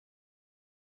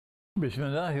بسم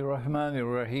الله الرحمن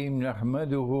الرحيم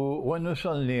نحمده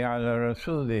ونصلي على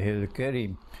رسوله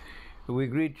الكريم. We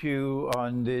greet you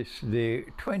on this, the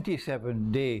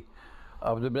 27th day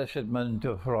of the blessed month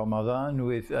of Ramadan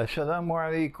with Assalamu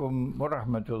alaikum wa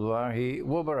rahmatullahi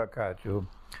wa barakatuh.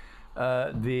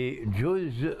 The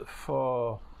juz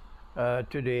for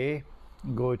today,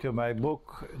 go to my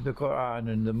book, The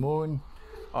Quran and the Moon.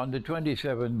 On the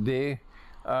 27th day,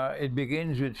 it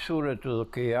begins with Surah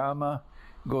Al-Qiyamah,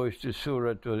 goes to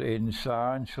Surah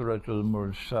Al-Insan, Surah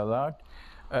Al-Mursalat,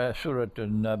 Surah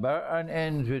Al-Naba, and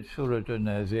ends with Surah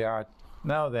Al-Nazi'at.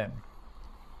 Now then,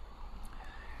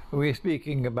 we're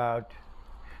speaking about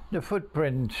the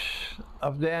footprints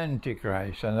of the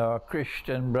Antichrist, and our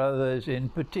Christian brothers in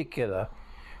particular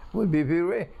would be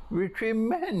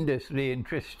tremendously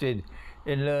interested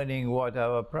in learning what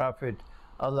our Prophet,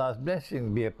 Allah's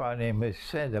blessings be upon him, has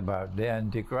said about the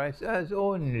Antichrist, as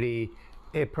only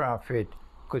a prophet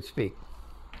could speak.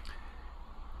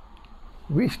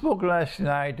 We spoke last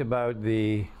night about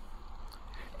the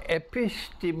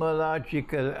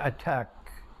epistemological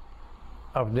attack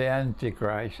of the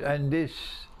Antichrist, and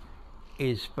this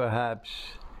is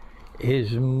perhaps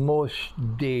his most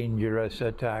dangerous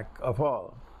attack of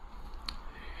all.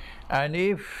 And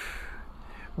if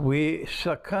we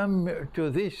succumb to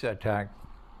this attack,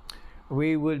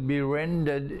 we would be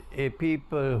rendered a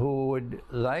people who would,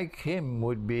 like him,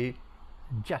 would be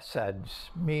jasads,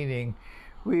 meaning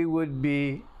we would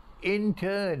be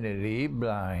internally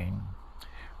blind.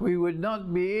 We would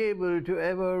not be able to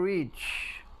ever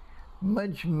reach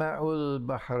Majma'ul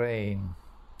Bahrain,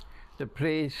 the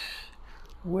place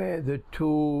where the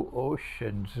two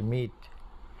oceans meet.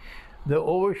 The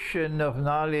ocean of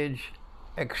knowledge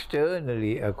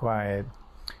externally acquired,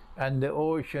 and the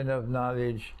ocean of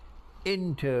knowledge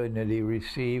internally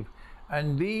received.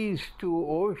 And these two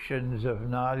oceans of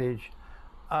knowledge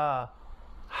are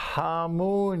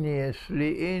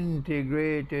harmoniously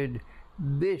integrated.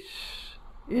 This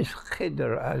is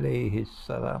Khidr alayhi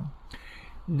salam.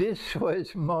 This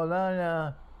was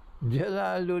Maulana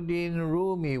Jalaluddin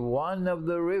Rumi, one of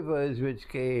the rivers which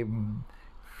came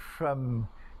from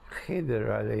Khidr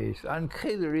alayhi salam. And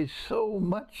Khidr is so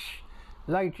much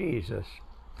like Jesus.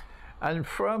 And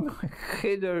from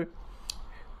Khidr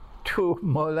to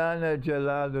Maulana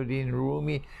Jalaluddin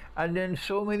Rumi, and then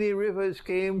so many rivers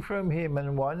came from him,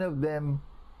 and one of them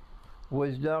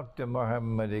was Dr.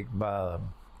 Muhammad Iqbal.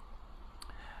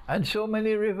 And so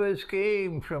many rivers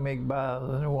came from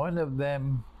Iqbal, and one of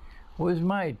them was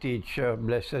my teacher of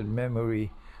blessed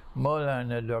memory,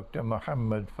 Maulana Dr.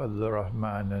 Muhammad Fadl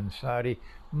Rahman Ansari,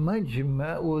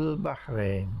 Majma'ul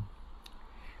Bahrain,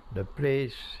 the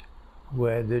place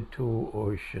where the two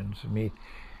oceans meet.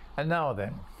 And now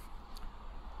then,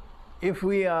 if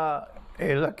we are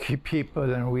a lucky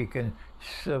people and we can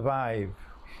survive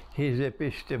his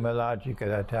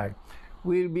epistemological attack,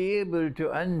 we'll be able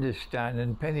to understand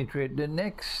and penetrate the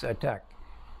next attack,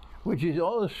 which is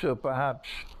also perhaps,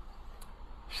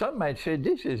 some might say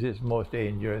this is his most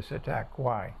dangerous attack.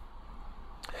 Why?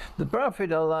 The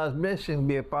Prophet, Allah's blessing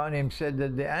be upon him, said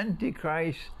that the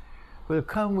Antichrist will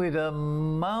come with a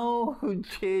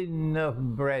mountain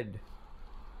of bread,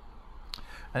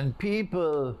 and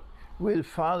people will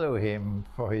follow him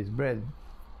for his bread.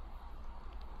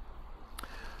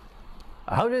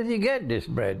 How does he get this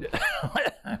bread?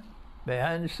 The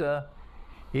answer,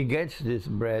 he gets this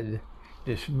bread,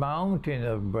 this mountain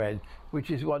of bread, which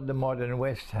is what the modern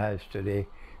West has today,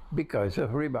 because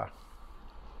of riba.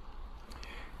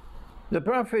 The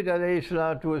Prophet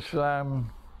ﷺ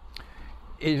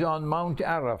is on Mount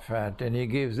Arafat, and he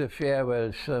gives a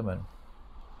farewell sermon,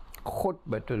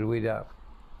 Khutbatul Wida.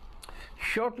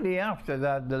 Shortly after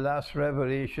that, the last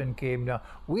revelation came down.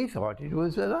 We thought it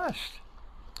was the last,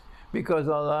 because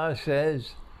Allah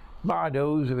says,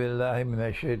 "Ba'da'uzu billahi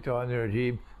minash shaitanir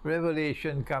rajim."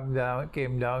 Revelation came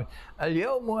down.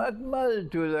 Al-yawma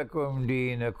akmaltu lakum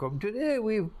deenakum. Today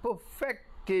we've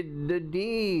perfected the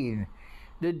deen.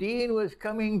 The deen was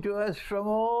coming to us from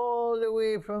all the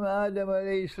way from Adam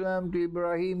alayhi salam to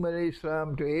Ibrahim alayhi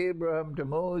salam to Abraham to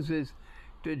Moses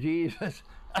to Jesus.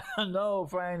 And now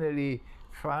finally,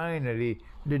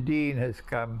 the deen has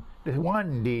come. There's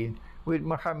one deen with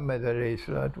Muhammad alayhi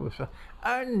salatu wasalam.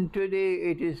 And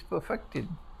today it is perfected.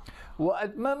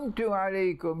 وَأَتْمَمْتُ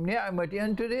عَلَيْكُمْ نِعْمَتِي.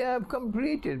 And today I have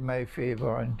completed my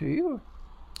favor unto you.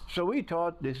 So we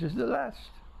thought this is the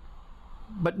last.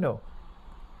 But no.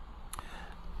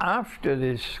 After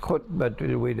this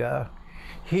Khutbatul Wida,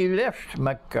 he left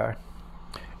Mecca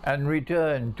and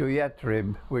returned to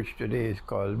Yathrib, which today is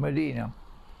called Medina.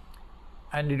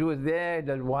 And it was there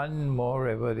that one more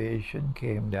revelation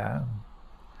came down.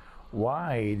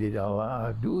 why did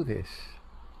Allah do this?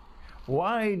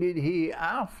 Why did He,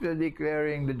 after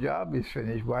declaring the job is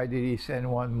finished, why did He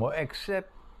send one more?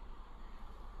 Except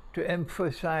to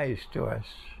emphasize to us,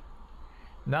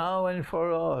 now and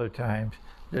for all times,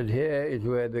 that here is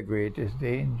where the greatest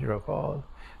danger of all.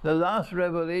 The last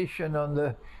revelation on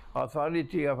the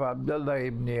authority of Abdullah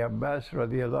ibn Abbas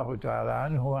radiallahu ta'ala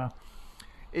anhu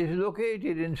is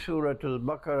located in Surah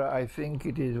Al-Baqarah. I think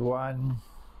it is one,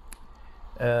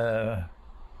 what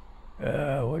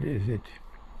is it?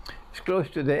 It's close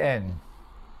to the end.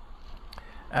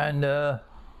 And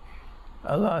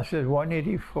Allah says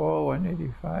 184,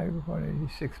 185,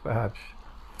 186 perhaps.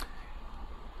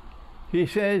 He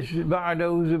says, بعد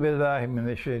أعوذ بالله من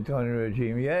الشيطان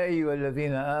الرجيم يا أيها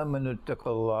الذين آمنوا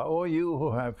اتقوا الله. O you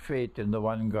who have faith in the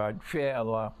one God, fear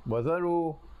Allah.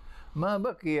 وذروا ما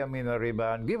بقي من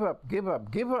الربا. And give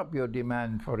up your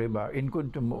demand for riba. إن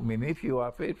كنتم مؤمنين, if you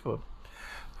are faithful.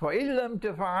 فإن لم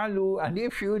تفعلوا, and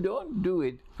if you don't do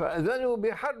it, فأذنوا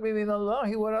بحرب من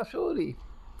الله ورسوله.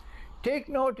 Take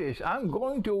notice, I'm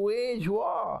going to wage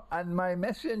war, and my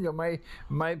messenger, my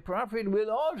prophet will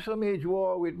also wage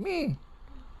war with me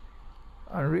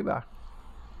on riba.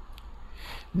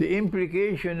 The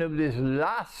implication of this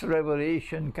last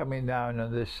revelation coming down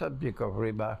on the subject of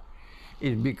riba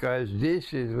is because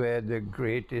this is where the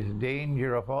greatest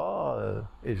danger of all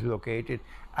is located,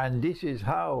 and this is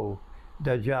how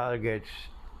Dajjal gets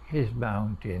his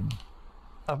mountain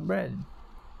of bread.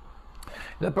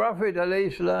 The Prophet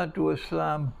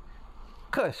ﷺ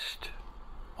cursed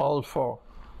all four,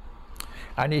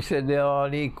 and he said they're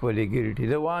all equally guilty.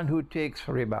 The one who takes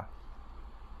riba,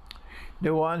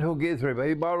 the one who gives riba,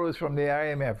 he borrows from the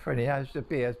IMF and he has to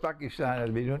pay, as Pakistan has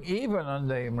been doing, even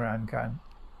under Imran Khan,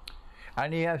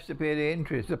 and he has to pay the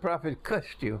interest. The Prophet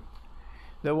cursed you.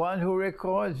 The one who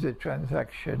records the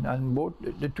transaction and both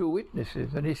the two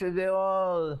witnesses, and he said they're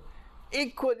all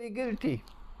equally guilty,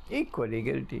 equally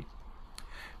guilty.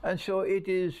 And so it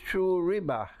is through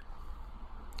riba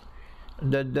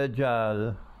that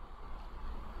Dajjal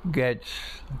gets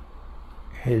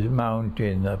his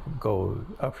mountain of gold,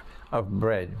 of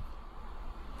bread.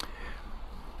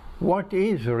 What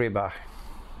is riba?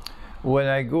 When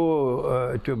I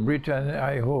go to Britain,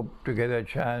 I hope to get a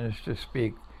chance to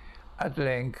speak at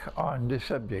length on the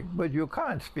subject, but you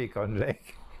can't speak on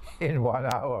length in 1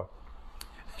 hour.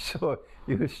 So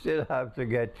you still have to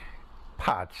get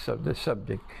parts of the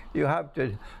subject. You have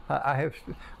to, I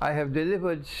have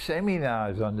delivered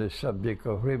seminars on the subject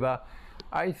of riba.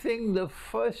 I think the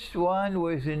first one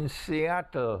was in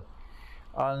Seattle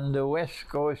on the west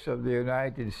coast of the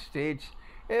United States.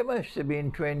 It must have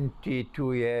been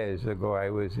 22 years ago I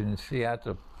was in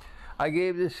Seattle. I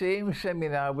gave the same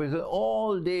seminar. It was an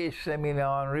all-day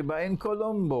seminar on riba in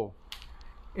Colombo,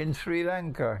 in Sri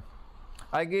Lanka.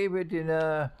 I gave it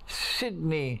in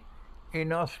Sydney,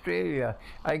 in Australia.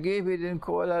 I gave it in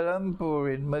Kuala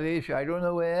Lumpur, in Malaysia. I don't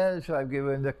know where else I've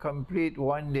given the complete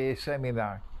one-day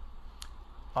seminar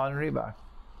on riba.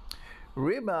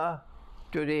 Riba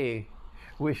today,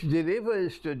 which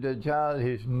delivers to Dajjal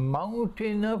his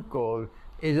mountain of gold,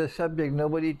 is a subject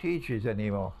nobody teaches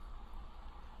anymore.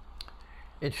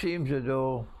 It seems as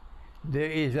though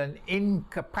there is an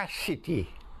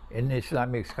incapacity in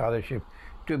Islamic scholarship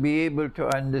to be able to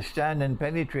understand and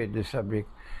penetrate the subject,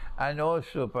 and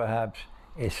also perhaps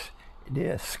they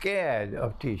are scared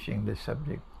of teaching the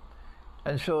subject.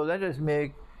 And so let us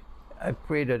make, I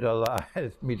pray that Allah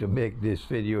helps me to make this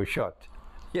video short.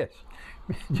 Yes,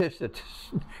 just a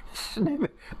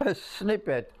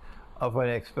snippet of an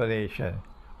explanation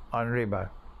on riba.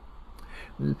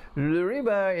 The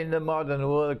riba in the modern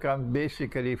world comes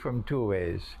basically from two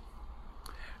ways.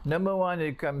 Number one,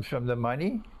 it comes from the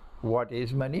money. What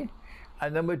is money?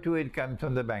 And number two, it comes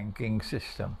from the banking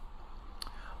system.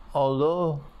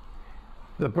 Although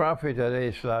the Prophet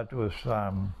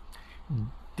ﷺ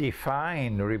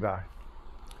defined riba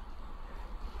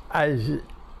as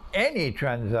any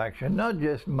transaction, not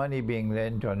just money being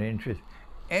lent on interest,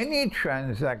 any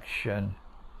transaction.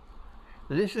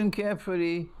 Listen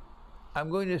carefully, I'm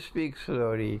going to speak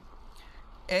slowly.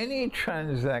 Any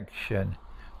transaction,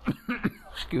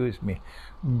 excuse me,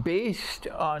 based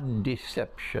on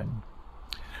deception,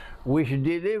 which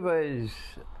delivers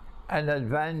an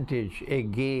advantage, a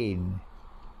gain,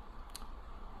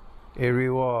 a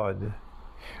reward,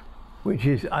 which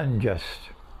is unjust,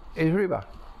 is riba.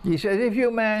 He says, if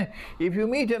you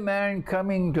meet a man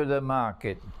coming to the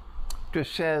market to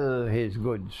sell his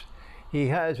goods, he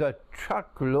has a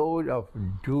truckload of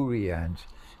durians.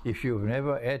 If you've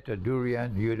never ate a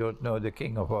durian, you don't know the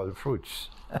king of all fruits.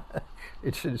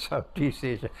 It's in Southeast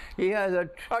Asia. He has a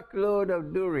truckload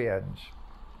of durians.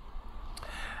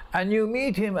 and you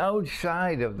meet him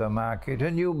outside of the market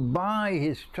and you buy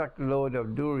his truckload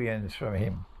of durians from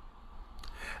him.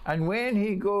 And when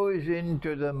he goes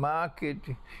into the market,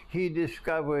 he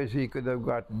discovers he could have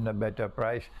gotten a better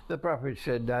price. The Prophet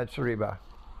said that's riba.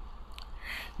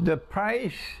 The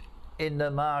price in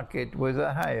the market was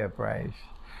a higher price.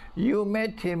 You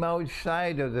met him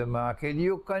outside of the market,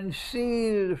 you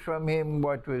concealed from him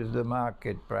what was the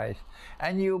market price,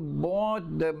 and you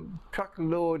bought the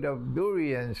truckload of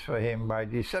durians for him by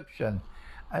deception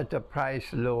at a price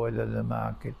lower than the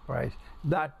market price.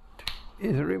 That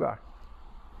is riba.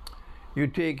 You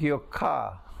take your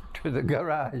car to the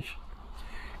garage.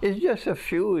 It's just a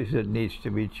fuse that needs to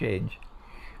be changed.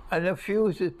 And the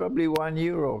fuse is probably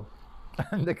 €1.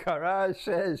 And the garage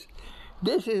says,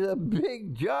 this is a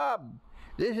big job.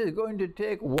 This is going to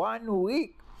take 1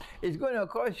 week. It's going to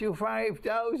cost you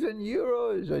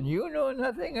 €5,000, and you know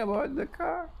nothing about the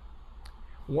car.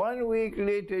 1 week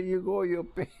later, you go, you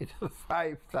pay the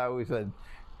 $5,000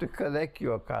 to collect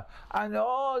your car. And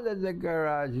all that the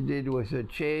garage did was a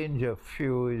change of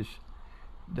fuse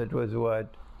that was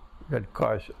what? That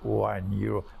cost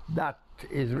 €1. That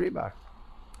is riba.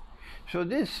 So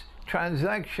this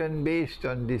transaction based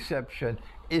on deception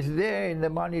is there in the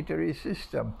monetary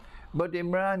system. But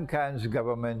Imran Khan's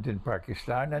government in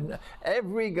Pakistan, and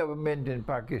every government in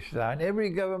Pakistan,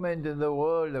 every government in the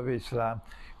world of Islam,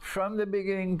 from the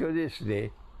beginning to this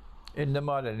day, in the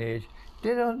modern age,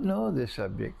 they don't know this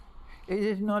subject. It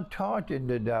is not taught in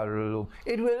the Darul Uloom.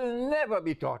 It will never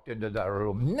be taught in the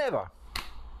Darul Uloom. Never.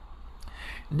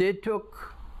 They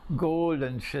took gold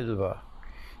and silver,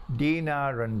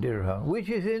 dinar and dirham, which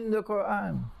is in the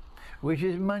Quran, which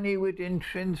is money with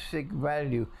intrinsic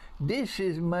value. This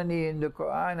is money in the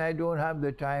Quran. I don't have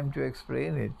the time to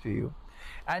explain it to you.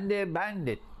 And they banned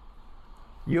it.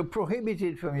 You're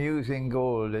prohibited from using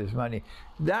gold as money.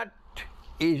 That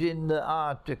is in the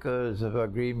Articles of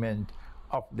Agreement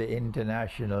of the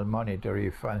International Monetary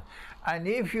Fund. And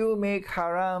if you make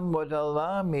haram what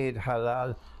Allah made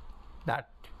halal, that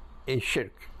is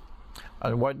shirk.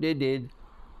 And what they did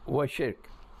was shirk.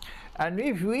 And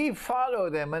if we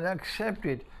follow them and accept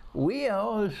it, we are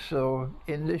also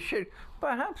in the shirk.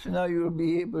 Perhaps now you'll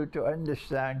be able to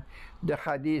understand the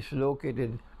hadith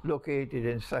located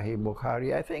in Sahih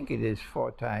Bukhari, I think it is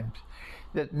 4 times,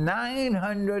 that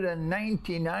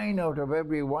 999 out of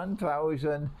every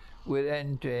 1,000 will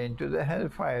enter into the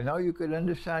hellfire. Now you can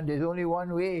understand there's only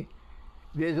one way.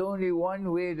 There's only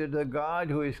one way that the God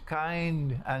who is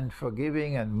kind and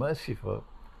forgiving and merciful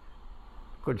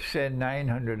could send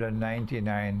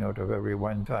 999 out of every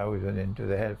 1,000 into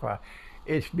the hellfire.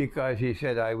 It's because he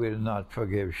said, I will not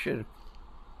forgive shirk.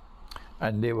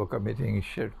 And they were committing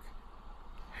shirk.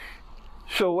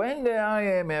 So when the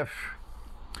IMF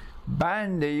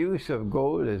banned the use of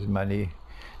gold as money,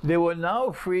 they were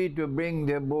now free to bring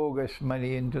their bogus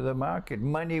money into the market.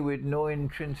 Money with no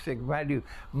intrinsic value.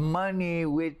 Money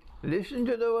with, listen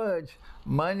to the words,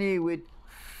 money with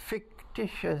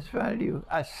fictitious value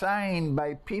assigned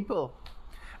by people,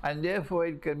 and therefore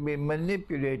it can be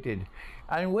manipulated.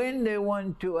 And when they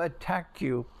want to attack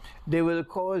you, they will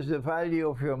cause the value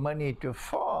of your money to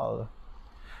fall,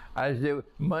 as the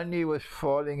money was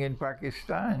falling in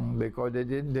Pakistan because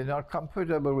they're not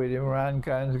comfortable with Imran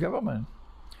Khan's government.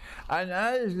 And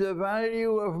as the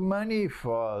value of money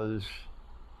falls,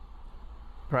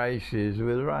 prices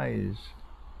will rise.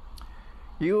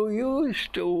 You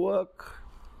used to work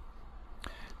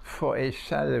for a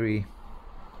salary,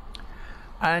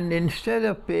 and instead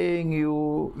of paying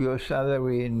you your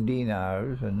salary in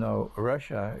dinars, and now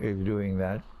Russia is doing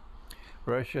that,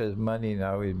 Russia's money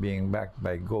now is being backed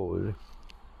by gold.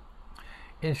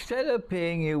 Instead of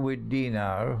paying you with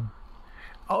dinar,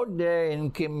 out there in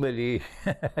Kimberley,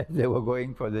 they were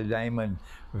going for the diamond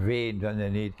veins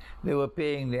underneath, they were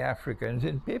paying the Africans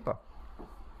in paper.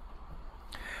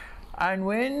 And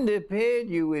when they paid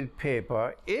you with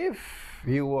paper, if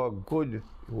you were good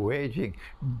waging,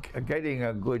 getting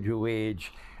a good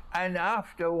wage, and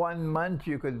after 1 month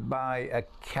you could buy a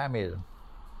camel.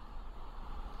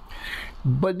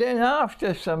 But then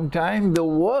after some time, the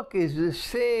work is the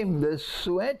same, the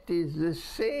sweat is the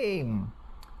same.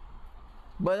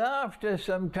 But after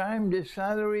some time, the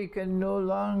salary can no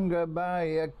longer buy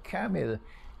a camel.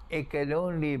 It can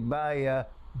only buy a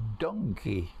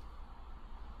donkey.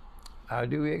 How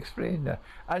do we explain that?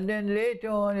 And then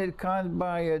later on, it can't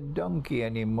buy a donkey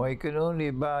anymore. It can only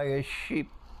buy a sheep.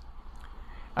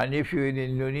 And if you're in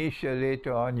Indonesia,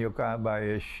 later on, you can't buy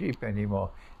a sheep anymore.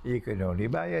 You can only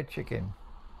buy a chicken.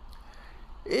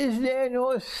 Is there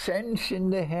no sense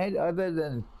in the head other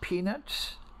than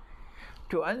peanuts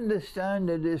to understand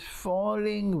that this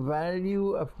falling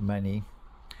value of money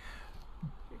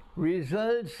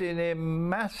results in a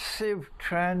massive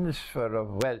transfer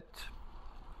of wealth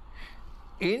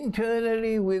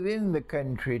internally within the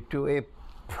country to a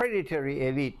predatory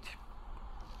elite,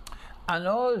 and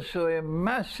also a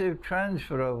massive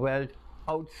transfer of wealth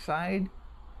outside,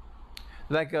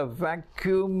 like a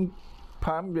vacuum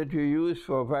pump that you use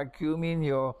for vacuuming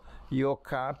your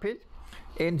carpet.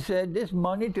 Instead, this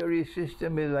monetary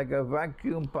system is like a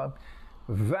vacuum pump,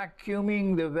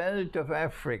 vacuuming the wealth of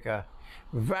Africa,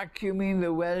 vacuuming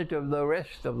the wealth of the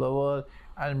rest of the world,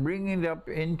 and bringing it up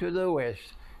into the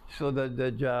West so that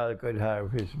the Dajjal could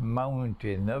have his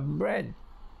mountain of bread.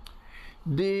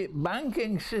 The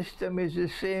banking system is the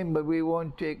same, but we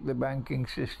won't take the banking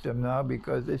system now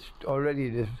because this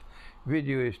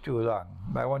video is too long.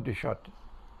 I want to short it.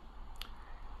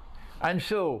 And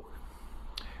so,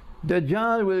 the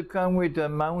Dajjal will come with a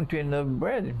mountain of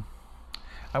bread.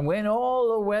 And when all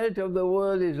the wealth of the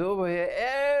world is over here,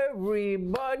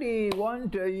 everybody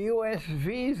wants a US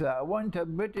visa, want a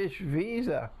British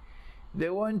visa. They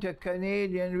want a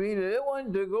Canadian visa. They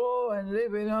want to go and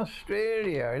live in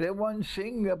Australia. They want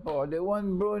Singapore. They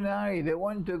want Brunei. They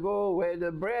want to go where the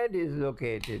bread is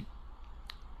located.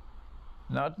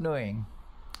 Not knowing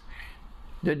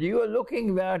that you are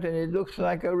looking at and it looks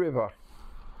like a river.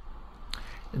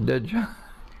 The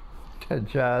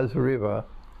Dajjal's river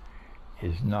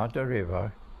is not a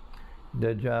river. The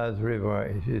Dajjal's river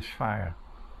is his fire.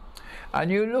 And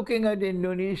you're looking at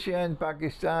Indonesia and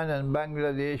Pakistan and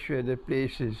Bangladesh, where the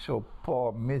place is so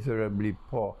poor, miserably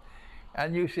poor.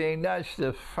 And you're saying, that's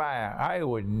the fire. I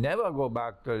would never go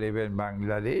back to live in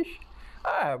Bangladesh.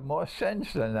 I have more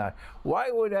sense than that.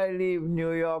 Why would I leave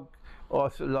New York or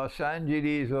Los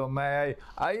Angeles or Miami?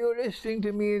 Are you listening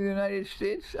to me in the United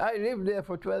States? I lived there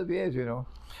for 12 years, you know.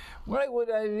 Why would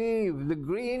I leave the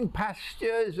green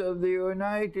pastures of the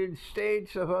United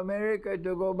States of America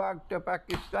to go back to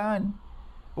Pakistan?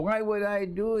 Why would I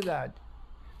do that?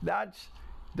 That's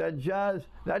Dajjal.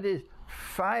 That is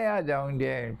fire down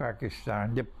there in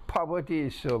Pakistan. The poverty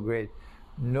is so great.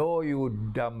 No,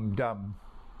 you dumb.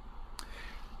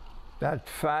 That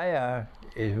fire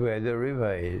is where the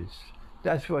river is.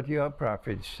 That's what your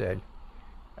prophet said.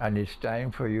 And it's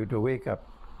time for you to wake up.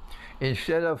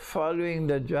 Instead of following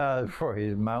the Dajjal for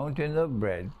his mountain of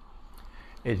bread,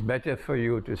 it's better for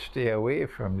you to stay away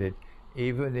from it,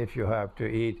 even if you have to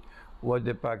eat what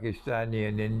the Pakistani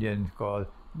and Indians call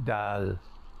dal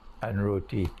and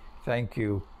roti. Thank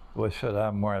you.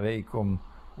 Wassalamu alaikum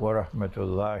wa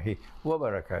rahmatullahi wa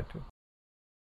barakatuh.